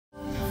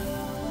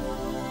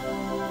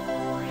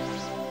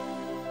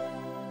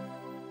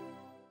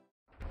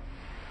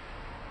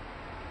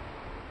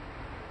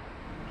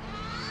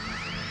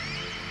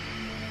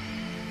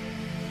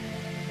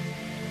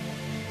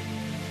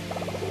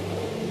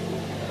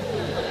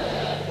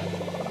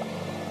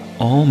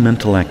All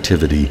mental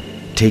activity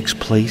takes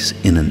place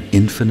in an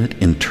infinite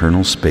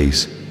internal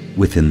space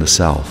within the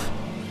self.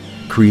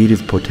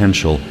 Creative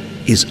potential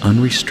is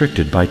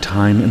unrestricted by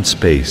time and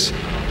space,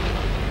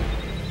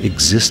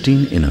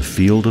 existing in a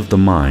field of the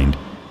mind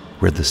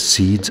where the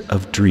seeds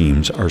of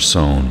dreams are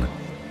sown.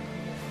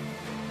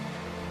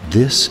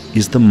 This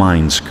is the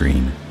mind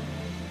screen,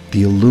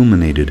 the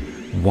illuminated,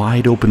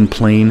 wide-open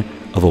plane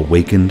of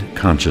awakened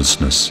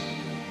consciousness.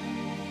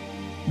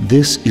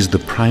 This is the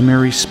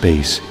primary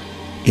space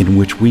in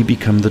which we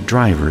become the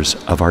drivers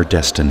of our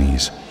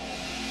destinies.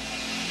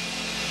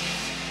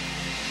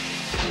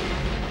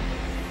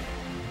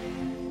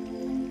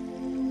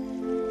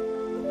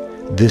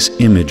 This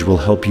image will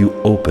help you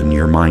open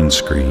your mind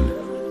screen.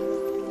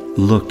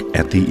 Look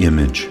at the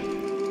image.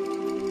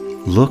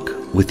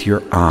 Look with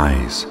your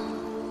eyes.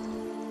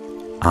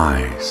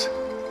 Eyes.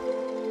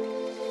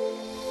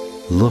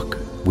 Look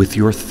with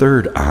your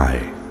third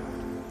eye.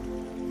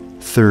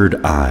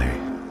 Third eye.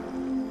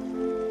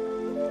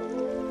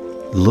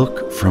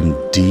 Look from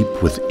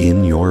deep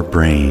within your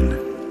brain.